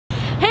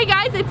Hey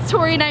guys, it's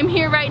Tori and I'm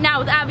here right now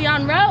with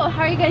Avion Roe.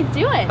 How are you guys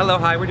doing? Hello,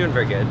 hi, we're doing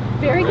very good.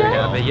 Very good?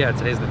 But yeah,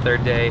 today's the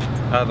third day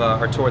of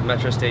our tour with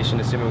Metro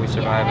Station, assuming we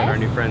survive, and our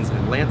new friends in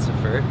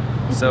Lancifer.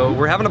 So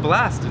we're having a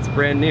blast. It's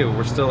brand new.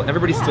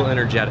 Everybody's still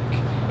energetic.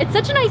 It's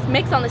such a nice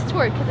mix on this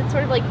tour because it's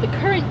sort of like the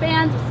current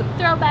bands with some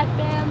throwback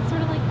bands,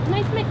 sort of like a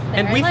nice mix there.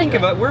 And we think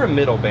about, we're a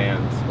middle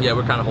band. Yeah,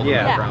 we're kind of holding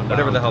the ground down.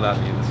 Whatever the hell that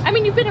means. I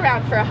mean, you've been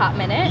around for a hot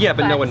minute. Yeah,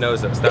 but no one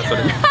knows us. That's what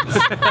it means.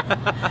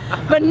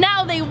 But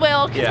now they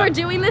will, because we're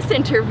doing this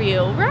interview,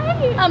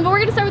 right? But we're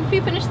gonna start with a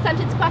few finished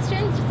sentence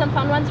questions, just some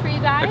fun ones for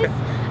you guys.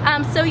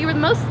 Okay. So you were the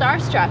most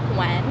starstruck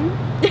when?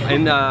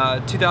 In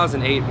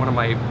 2008, one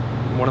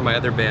of my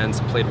other bands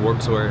played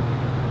Warped Tour,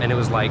 and it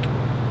was like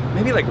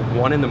maybe like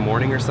 1 in the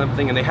morning or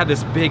something, and they had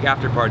this big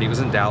after party. It was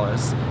in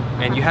Dallas,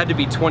 and you had to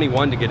be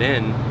 21 to get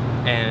in.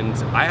 And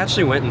I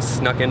actually went and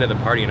snuck into the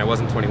party, and I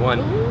wasn't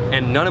 21,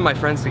 and none of my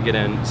friends could get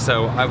in.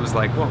 So I was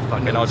like, well,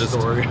 fuck it, I'll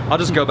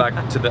just go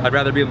back to I'd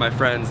rather be with my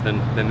friends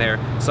than there.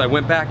 So I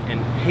went back, and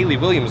Hayley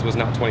Williams was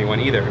not 21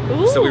 either.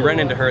 So we ran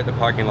into her at the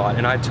parking lot,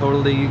 and I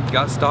totally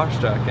got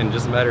starstruck and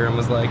just met her and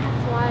was like,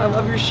 I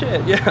love your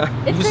shit.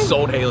 Yeah. You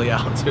sold Hayley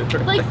out to her.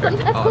 Like,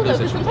 that's cool though,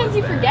 because sometimes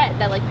you forget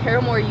that like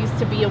Paramore used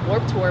to be a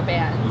Warped Tour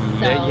band.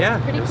 So yeah,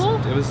 it's pretty cool.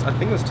 It was, I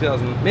think it was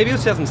 2000, maybe it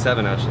was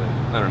 2007 actually.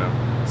 I don't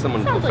know.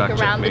 Someone sounds like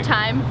around the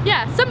time.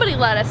 Yeah, somebody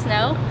let us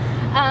know.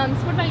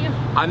 So what about you?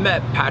 I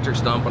met Patrick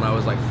Stump when I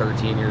was like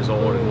 13 years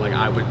old, and like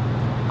I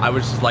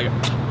was just like,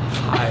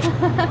 hi.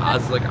 I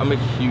was like, I'm a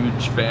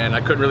huge fan.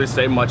 I couldn't really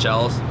say much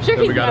else. I'm sure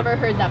he's never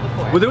heard that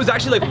before. Well, it was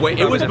actually like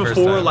it was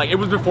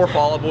before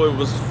Fall Out Boy. It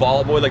was Fall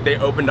Out Boy. Like they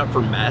opened up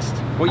for Mest.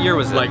 What year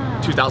was it?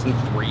 Like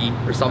 2003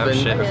 or something,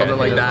 something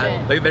like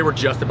that. They were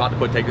just about to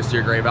put Take This to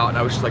Your Grave out, and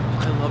I was just like,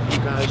 I love you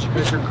guys. You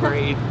guys are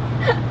great.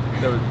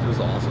 It was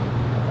awesome.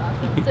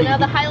 So now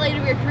the highlight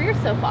of your career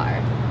so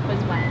far was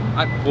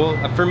when?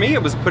 Well, for me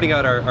it was putting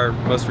out our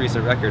most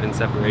recent record, In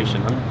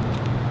Separation.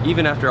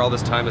 Even after all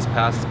this time has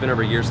passed, it's been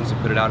over a year since we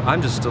put it out,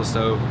 I'm just still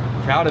so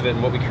proud of it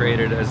and what we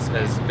created as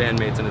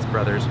bandmates and as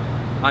brothers.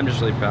 I'm just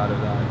really proud of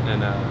that,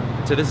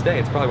 and to this day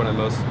it's probably what I'm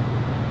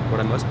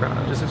most proud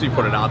of. Just since we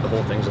put it out, the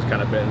whole thing's just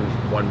kind of been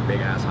one big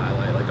ass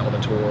highlight. Like all the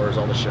tours,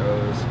 all the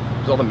shows,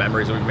 just all the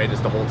memories that we've made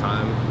just the whole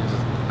time.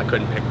 I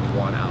couldn't pick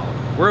one out.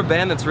 We're a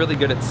band that's really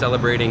good at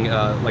celebrating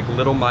like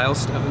little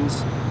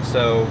milestones.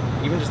 So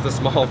even just the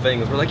small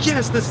things, we're like,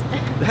 yes, this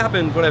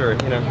happened, whatever,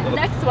 you know. Yeah.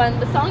 Next one,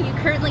 the song you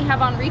currently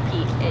have on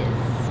repeat is?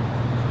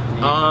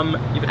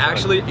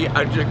 Honestly,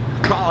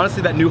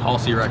 that new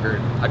Halsey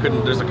record.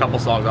 There's a couple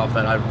songs off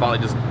that I finally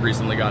just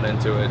recently got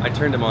into it. I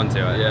turned him on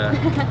to it. Yeah.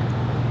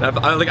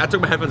 I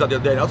took my headphones out the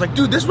other day and I was like,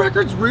 dude, this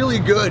record's really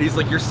good. He's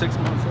like, you're 6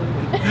 months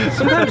late.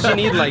 Sometimes you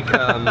need like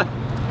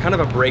kind of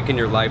a break in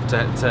your life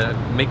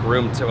to make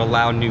room to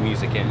allow new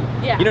music in.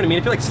 Yeah. You know what I mean?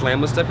 If you like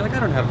slam with stuff, you're like, I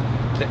don't have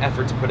the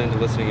effort to put into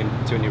listening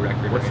to a new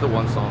record. What's the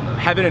one song though?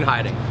 Heaven and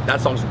Hiding. That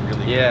song's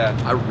really good.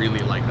 I really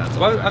like that song.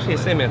 Well, okay,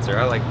 same answer.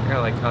 I like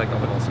all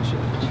the Halsey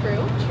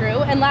shit.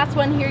 True. And last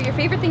one here, your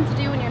favorite thing to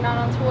do when you're not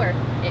on tour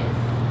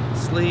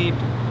is? Sleep.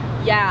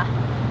 Yeah.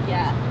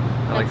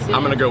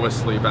 I'm gonna go with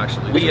sleep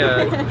actually.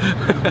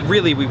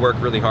 We work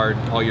really hard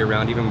all year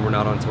round, even when we're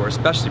not on tour.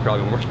 Especially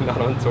probably when we're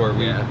not on tour.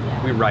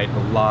 We write a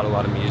lot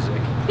of music.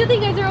 It's good that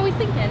you guys are always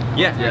thinking.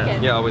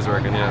 Yeah, always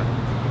working. Yeah.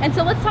 And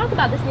so let's talk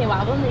about this new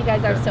album that you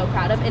guys are so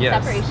proud of. In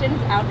Separation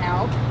is out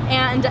now,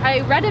 and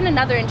I read in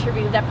another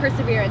interview that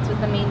perseverance was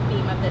the main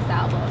theme of this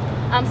album.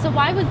 So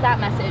why was that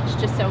message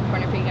just so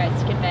important for you guys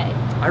to convey?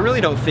 I really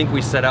don't think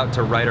we set out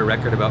to write a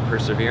record about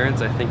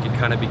perseverance. I think it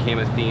kind of became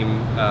a theme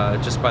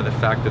just by the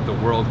fact that the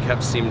world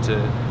kept seeming to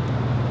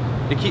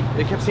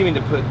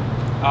put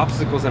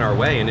obstacles in our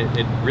way, and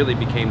it really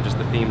became just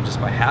the theme just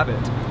by habit.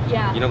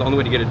 Yeah. You know, the only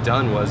way to get it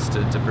done was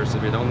to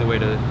persevere. The only way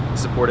to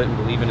support it and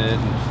believe in it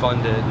and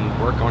fund it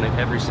and work on it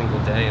every single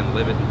day and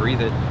live it and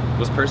breathe it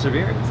was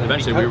perseverance. And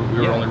eventually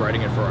we were only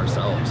writing it for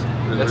ourselves.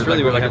 That's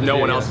really what if no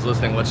one else is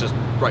listening, let's just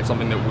write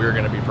something that we're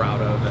going to be proud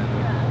of,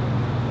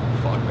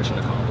 and fuck, mission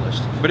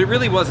accomplished. But it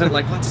really wasn't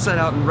like, let's set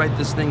out and write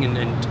this thing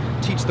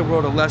and teach the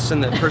world a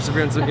lesson that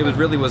perseverance, it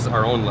really was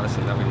our own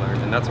lesson that we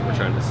learned, and that's what we're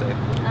trying to say.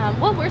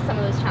 What were some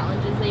of those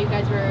challenges that you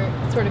guys were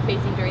sort of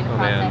facing during the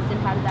process, and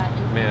how did that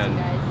influence you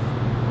guys?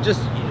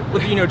 Just,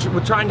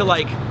 with trying to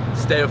like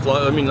stay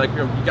afloat. I mean, like,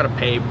 you gotta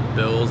pay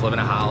bills, live in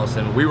a house,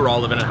 and we were all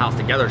living in a house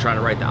together trying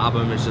to write the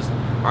album. It's just,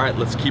 all right,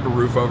 let's keep a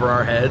roof over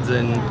our heads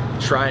and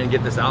try and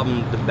get this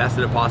album the best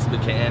that it possibly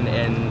can,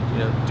 and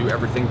do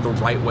everything the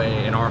right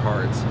way in our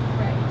hearts.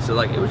 Right. So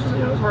like, it was just,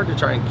 it was hard to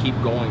try and keep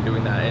going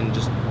doing that, and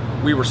just,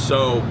 we were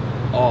so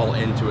all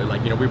into it.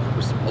 Like,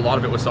 a lot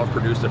of it was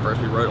self-produced at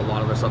first. We wrote a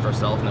lot of our stuff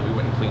ourselves, and then we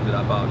went and cleaned it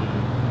up out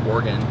in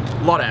Oregon.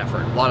 A lot of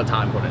effort, a lot of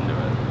time put into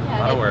it. Yeah, a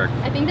lot of work.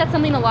 I think that's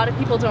something a lot of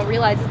people don't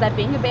realize, is that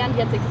being a band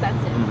gets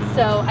expensive.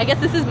 So I guess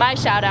this is my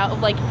shout out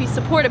of like, if you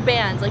support a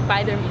band, like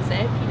buy their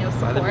music, support,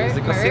 buy their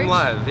music, go merch, see them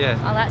live,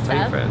 all that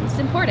stuff. It's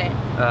important.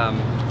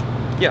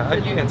 Yeah,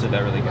 you answered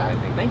that really good, I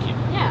think. Thank you.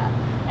 Yeah.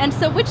 And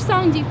so which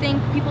song do you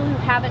think people who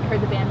haven't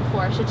heard the band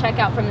before should check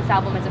out from this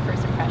album as a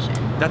first impression?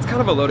 That's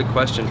kind of a loaded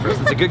question for us.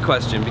 It's a good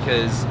question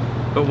because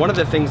But one of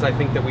the things I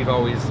think that we've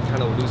always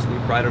kind of loosely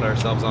prided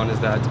ourselves on is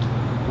that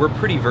we're a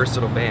pretty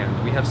versatile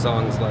band. We have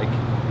songs like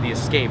The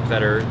Escape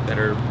that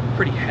are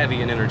pretty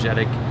heavy and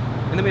energetic,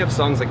 and then we have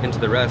songs like Into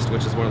the Rest,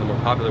 which is one of the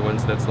more popular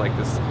ones that's like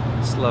this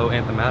slow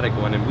anthematic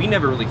one, and we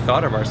never really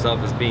thought of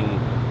ourselves as being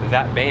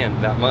that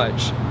band that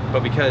much,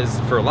 but because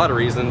for a lot of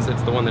reasons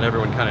it's the one that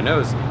everyone kind of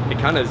knows, it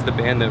kind of is the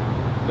band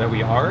that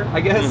we are,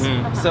 I guess.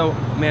 So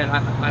man,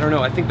 I don't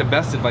know, I think the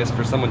best advice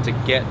for someone to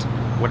get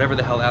whatever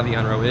the hell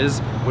Avion Roe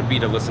is would be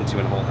to listen to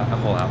a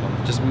whole album.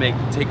 Just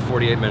take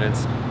 48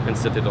 minutes and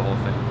sit through the whole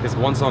thing, because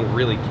one song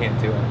really can't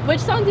do it.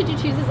 Which song did you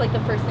choose as like the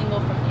first single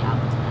from the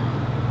album?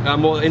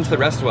 Well, Into the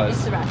Rest was.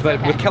 Into the Rest, but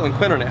okay. with Kellen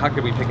Quinn on it, how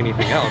could we pick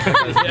anything else?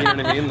 Because, you know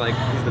what I mean? Like,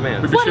 he's the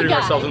man. We'd be shooting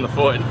ourselves in the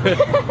foot.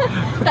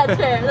 That's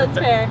fair, that's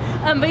fair.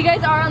 But you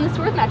guys are on the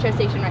tour with Metro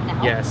Station right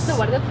now. Yes. So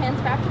what are the plans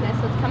for after this?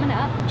 What's coming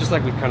up? Just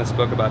like we kind of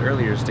spoke about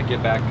earlier, is to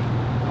get back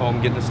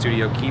home, get in the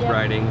studio, keep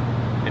writing,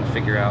 and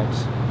figure out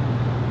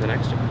the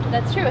next job.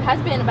 That's true. It has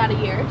been about a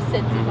year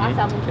since his last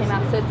album came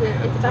out, so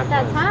it's about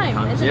that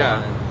time, isn't it?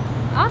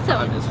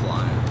 Awesome. Time is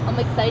flying. I'm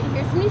excited to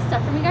hear some new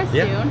stuff from you guys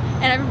soon.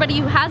 And everybody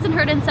who hasn't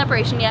heard In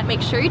Separation yet,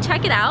 make sure you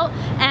check it out.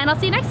 And I'll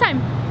see you next time.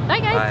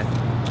 Bye, guys.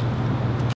 Bye.